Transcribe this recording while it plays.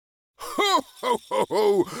Ho, ho, ho,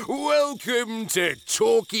 ho! Welcome to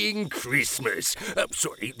Talking Christmas.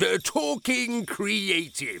 Talking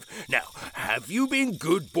Creative. Now, have you been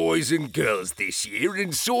good boys and girls this year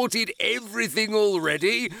and sorted everything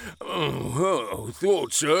already?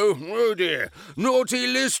 Thought so. Oh dear. Naughty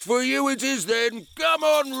list for you it is then. Come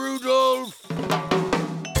on, Rudolph.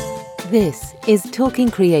 This is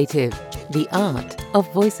Talking Creative, the art of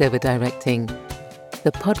voiceover directing.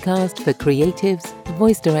 The podcast for creatives,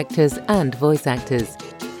 voice directors and voice actors,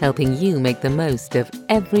 helping you make the most of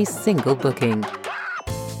every single booking.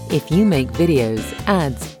 If you make videos,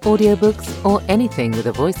 ads, audiobooks or anything with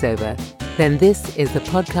a voiceover, then this is the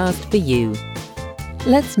podcast for you.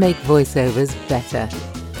 Let's make voiceovers better.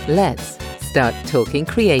 Let's start talking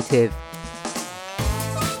creative.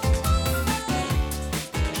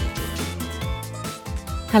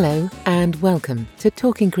 Hello and welcome to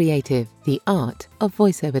Talking Creative, the art of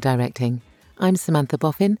voiceover directing. I'm Samantha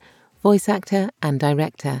Boffin, voice actor and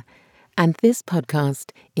director, and this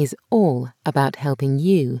podcast is all about helping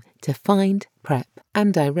you to find, prep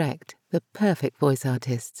and direct the perfect voice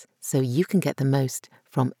artists so you can get the most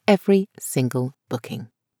from every single booking.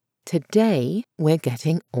 Today, we're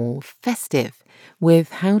getting all festive with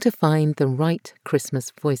how to find the right Christmas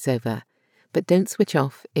voiceover. But don't switch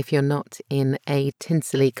off if you're not in a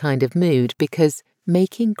tinselly kind of mood, because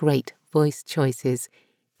making great voice choices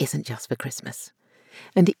isn't just for Christmas.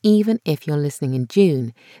 And even if you're listening in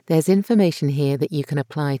June, there's information here that you can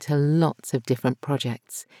apply to lots of different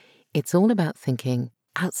projects. It's all about thinking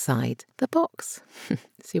outside the box.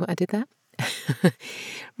 See what I did there?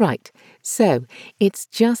 Right, so it's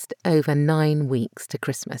just over 9 weeks to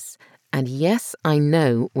Christmas. And yes, I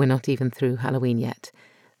know we're not even through Halloween yet.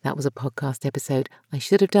 That was a podcast episode I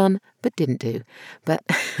should have done, but didn't do. But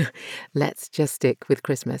let's just stick with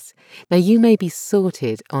Christmas. Now, you may be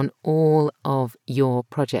sorted on all of your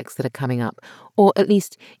projects that are coming up, or at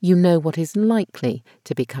least you know what is likely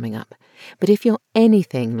to be coming up. But if you're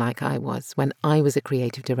anything like I was when I was a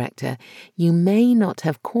creative director, you may not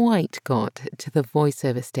have quite got to the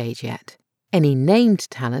voiceover stage yet. Any named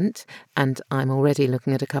talent, and I'm already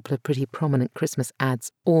looking at a couple of pretty prominent Christmas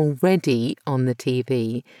ads already on the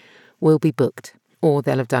TV, will be booked, or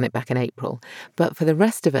they'll have done it back in April. But for the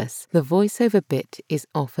rest of us, the voiceover bit is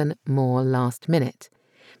often more last minute.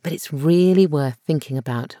 But it's really worth thinking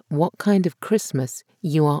about what kind of Christmas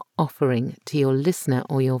you are offering to your listener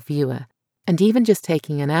or your viewer. And even just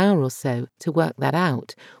taking an hour or so to work that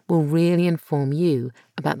out will really inform you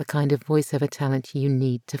about the kind of voiceover talent you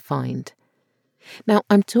need to find. Now,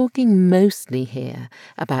 I'm talking mostly here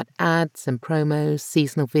about ads and promos,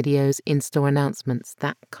 seasonal videos, in-store announcements,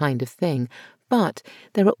 that kind of thing. But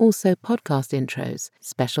there are also podcast intros,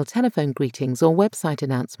 special telephone greetings or website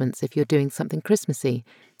announcements if you're doing something Christmassy.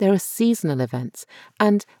 There are seasonal events.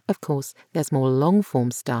 And, of course, there's more long-form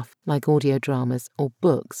stuff like audio dramas or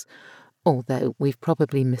books, although we've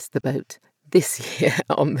probably missed the boat this year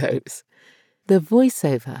on those. The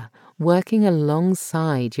voiceover, working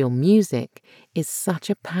alongside your music, is such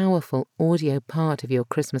a powerful audio part of your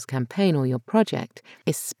Christmas campaign or your project,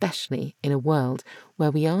 especially in a world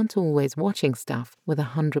where we aren't always watching stuff with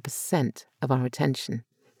 100% of our attention.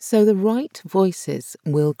 So the right voices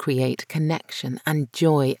will create connection and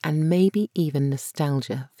joy and maybe even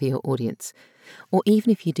nostalgia for your audience. Or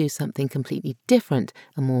even if you do something completely different,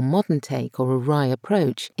 a more modern take or a wry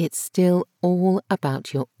approach, it's still all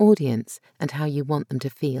about your audience and how you want them to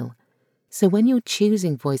feel. So when you're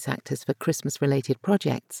choosing voice actors for Christmas-related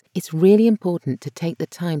projects, it's really important to take the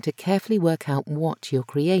time to carefully work out what you're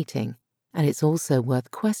creating. And it's also worth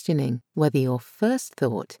questioning whether your first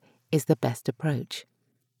thought is the best approach.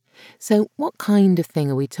 So what kind of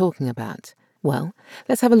thing are we talking about? Well,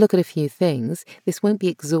 let's have a look at a few things. This won't be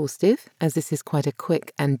exhaustive, as this is quite a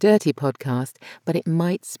quick and dirty podcast, but it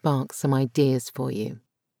might spark some ideas for you.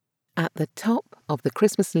 At the top of the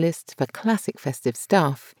Christmas list for classic festive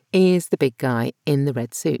stuff is the big guy in the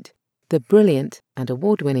red suit. The brilliant and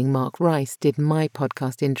award-winning Mark Rice did my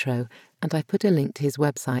podcast intro, and I put a link to his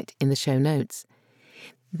website in the show notes.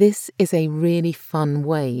 This is a really fun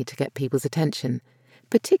way to get people's attention,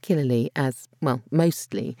 particularly as, well,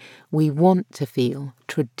 mostly, we want to feel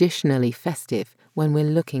traditionally festive when we're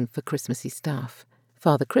looking for Christmassy stuff.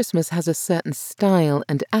 Father Christmas has a certain style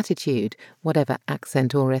and attitude, whatever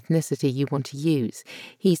accent or ethnicity you want to use.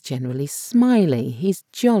 He's generally smiley, he's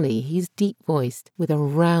jolly, he's deep-voiced, with a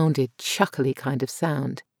rounded, chuckly kind of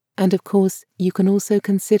sound. And of course, you can also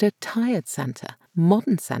consider tired Santa,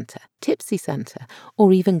 modern Santa, tipsy Santa,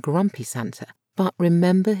 or even grumpy Santa. But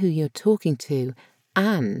remember who you're talking to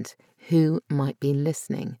and who might be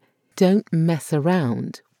listening. Don't mess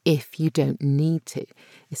around if you don't need to,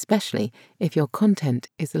 especially if your content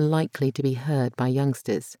is likely to be heard by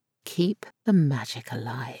youngsters. Keep the magic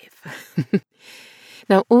alive.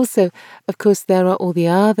 Now, also, of course, there are all the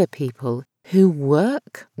other people who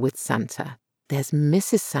work with Santa. There's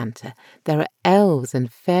Mrs. Santa, there are elves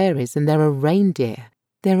and fairies, and there are reindeer.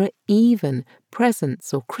 There are even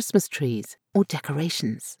presents or Christmas trees or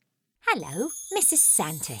decorations. Hello, Mrs.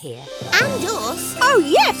 Santa here. And us. Oh,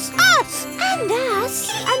 yes, us. And us.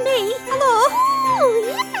 And me. Hello. Oh,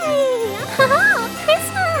 yay.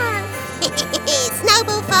 Christmas!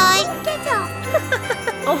 Snowball fight. Get up.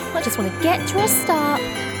 Oh, I just want to get to a start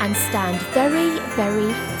and stand very,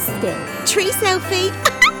 very still. Tree selfie.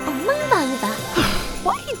 Oh, move over.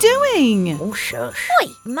 What are you doing? Oh, shush. Oi,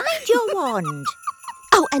 mind your wand.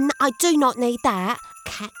 Oh, and I do not need that.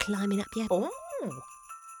 Cat climbing up your... Oh.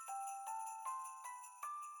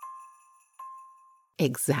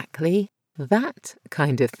 Exactly that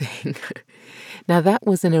kind of thing. Now, that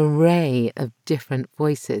was an array of different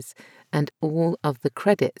voices, and all of the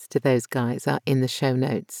credits to those guys are in the show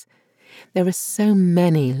notes. There are so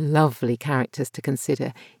many lovely characters to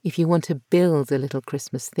consider if you want to build a little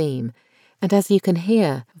Christmas theme. And as you can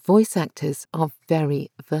hear, voice actors are very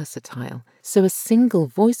versatile, so a single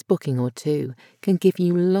voice booking or two can give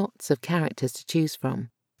you lots of characters to choose from.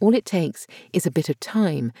 All it takes is a bit of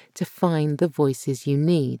time to find the voices you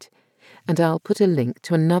need. And I'll put a link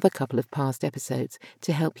to another couple of past episodes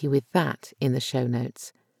to help you with that in the show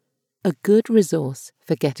notes. A good resource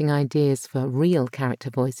for getting ideas for real character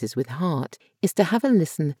voices with heart is to have a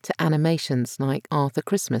listen to animations like Arthur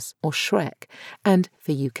Christmas or Shrek, and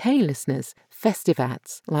for UK listeners, festive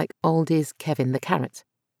ads like Aldi's Kevin the Carrot.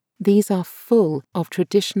 These are full of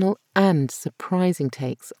traditional and surprising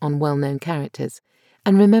takes on well-known characters.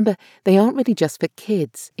 And remember, they aren't really just for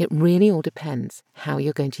kids. It really all depends how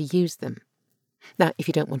you're going to use them. Now, if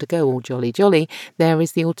you don't want to go all jolly, there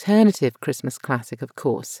is the alternative Christmas classic, of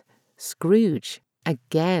course. Scrooge,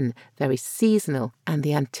 again, very seasonal and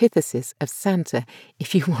the antithesis of Santa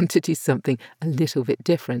if you want to do something a little bit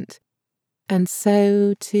different. And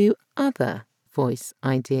so to other voice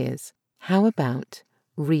ideas. How about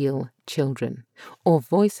real children, or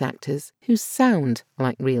voice actors who sound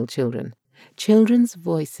like real children? Children's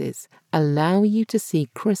voices allow you to see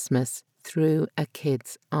Christmas through a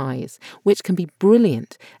kid's eyes, which can be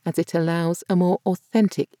brilliant as it allows a more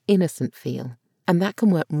authentic, innocent feel. And that can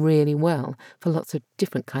work really well for lots of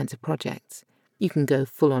different kinds of projects. You can go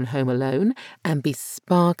full on Home Alone and be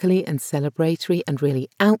sparkly and celebratory and really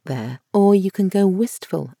out there, or you can go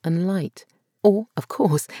wistful and light, or, of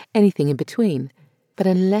course, anything in between. But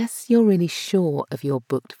unless you're really sure of your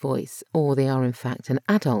booked voice, or they are in fact an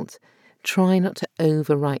adult, try not to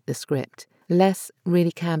overwrite the script. Less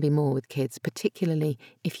really can be more with kids, particularly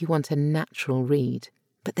if you want a natural read.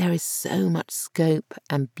 But there is so much scope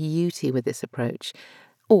and beauty with this approach,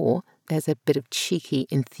 or there's a bit of cheeky,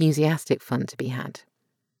 enthusiastic fun to be had.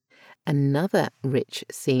 Another rich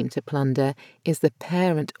seam to plunder is the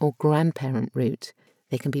parent or grandparent route.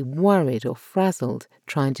 They can be worried or frazzled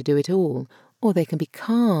trying to do it all, or they can be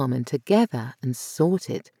calm and together and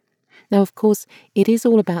sorted. Now, of course, it is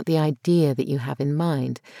all about the idea that you have in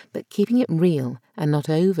mind, but keeping it real and not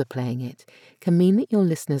overplaying it can mean that your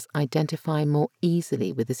listeners identify more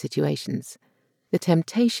easily with the situations. The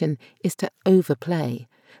temptation is to overplay,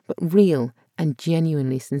 but real and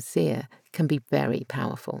genuinely sincere can be very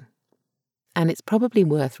powerful. And it's probably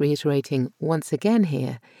worth reiterating once again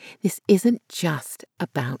here, this isn't just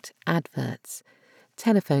about adverts.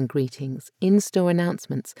 Telephone greetings, in-store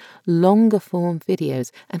announcements, longer-form videos,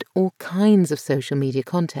 and all kinds of social media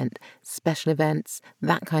content, special events,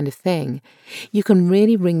 that kind of thing. You can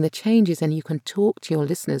really ring the changes and you can talk to your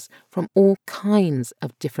listeners from all kinds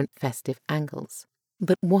of different festive angles.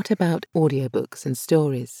 But what about audiobooks and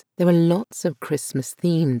stories? There are lots of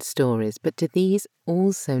Christmas-themed stories, but do these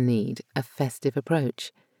also need a festive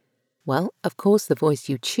approach? Well, of course, the voice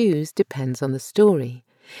you choose depends on the story.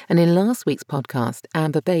 And in last week's podcast,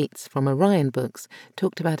 Amber Bates from Orion Books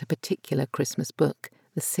talked about a particular Christmas book,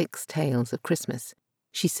 The 6 Tales of Christmas.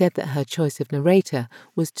 She said that her choice of narrator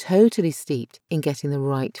was totally steeped in getting the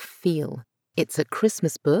right feel. It's a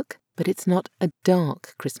Christmas book, but it's not a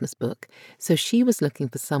dark Christmas book, so she was looking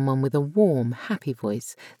for someone with a warm, happy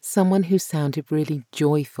voice, someone who sounded really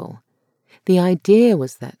joyful. The idea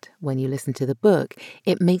was that, when you listen to the book,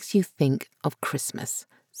 it makes you think of Christmas,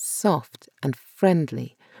 soft and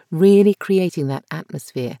friendly, really creating that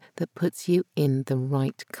atmosphere that puts you in the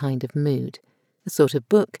right kind of mood, the sort of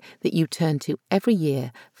book that you turn to every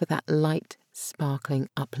year for that light, sparkling,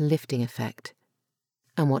 uplifting effect.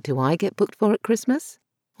 And what do I get booked for at Christmas?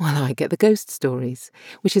 Well, I get the ghost stories,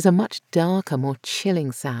 which is a much darker, more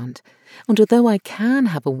chilling sound. And although I can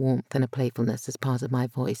have a warmth and a playfulness as part of my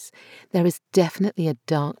voice, there is definitely a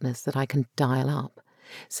darkness that I can dial up.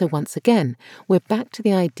 So once again, we're back to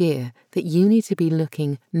the idea that you need to be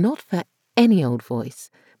looking not for any old voice,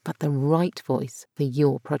 but the right voice for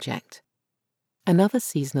your project. Another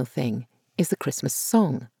seasonal thing is the Christmas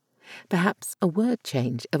song. Perhaps a word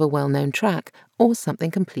change of a well-known track or something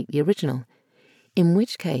completely original. In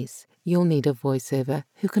which case, you'll need a voiceover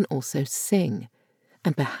who can also sing,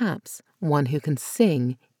 and perhaps one who can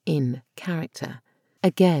sing in character.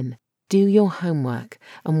 Again, do your homework,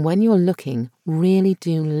 and when you're looking, really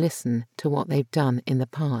do listen to what they've done in the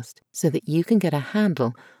past so that you can get a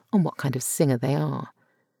handle on what kind of singer they are.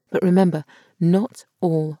 But remember, not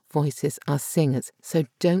all voices are singers, so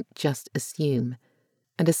don't just assume.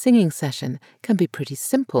 And a singing session can be pretty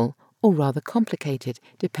simple or rather complicated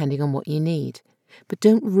depending on what you need. But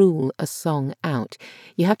don't rule a song out.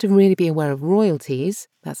 You have to really be aware of royalties.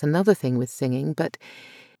 That's another thing with singing, but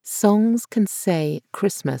songs can say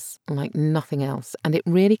Christmas like nothing else, and it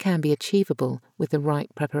really can be achievable with the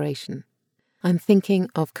right preparation. I'm thinking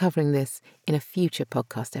of covering this in a future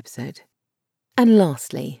podcast episode. And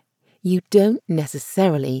lastly, you don't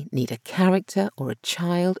necessarily need a character or a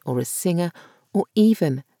child or a singer or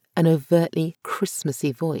even an overtly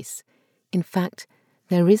Christmassy voice. In fact,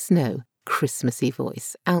 there is no Christmassy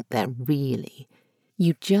voice out there really.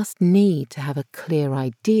 You just need to have a clear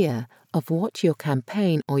idea of what your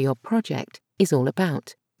campaign or your project is all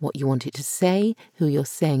about, what you want it to say, who you're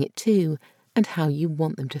saying it to, and how you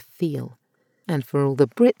want them to feel. And for all the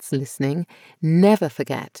Brits listening, never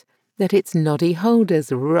forget that it's Noddy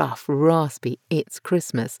Holder's rough, raspy It's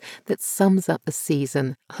Christmas that sums up the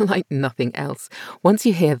season like nothing else. Once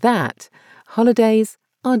you hear that, holidays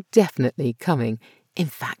are definitely coming. In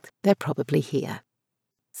fact, they're probably here.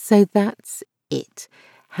 So that's it.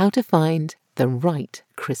 How to find the right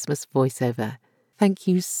Christmas voiceover. Thank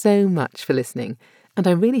you so much for listening, and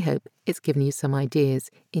I really hope it's given you some ideas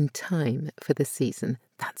in time for the season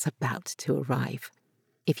that's about to arrive.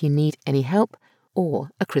 If you need any help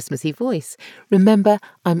or a Christmassy voice, remember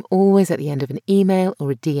I'm always at the end of an email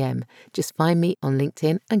or a DM. Just find me on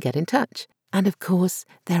LinkedIn and get in touch. And of course,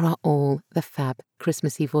 there are all the fab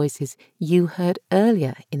Christmassy voices you heard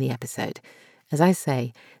earlier in the episode. As I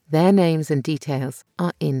say, their names and details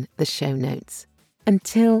are in the show notes.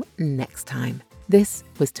 Until next time, this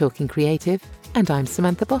was Talking Creative, and I'm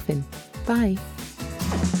Samantha Boffin. Bye.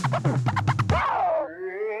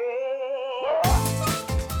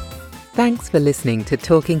 Thanks for listening to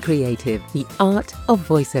Talking Creative, the art of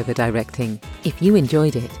voiceover directing. If you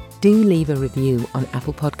enjoyed it, do leave a review on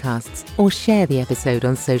Apple Podcasts or share the episode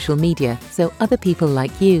on social media so other people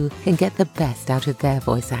like you can get the best out of their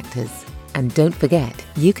voice actors. And don't forget,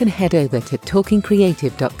 you can head over to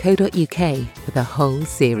talkingcreative.co.uk for the whole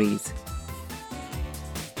series.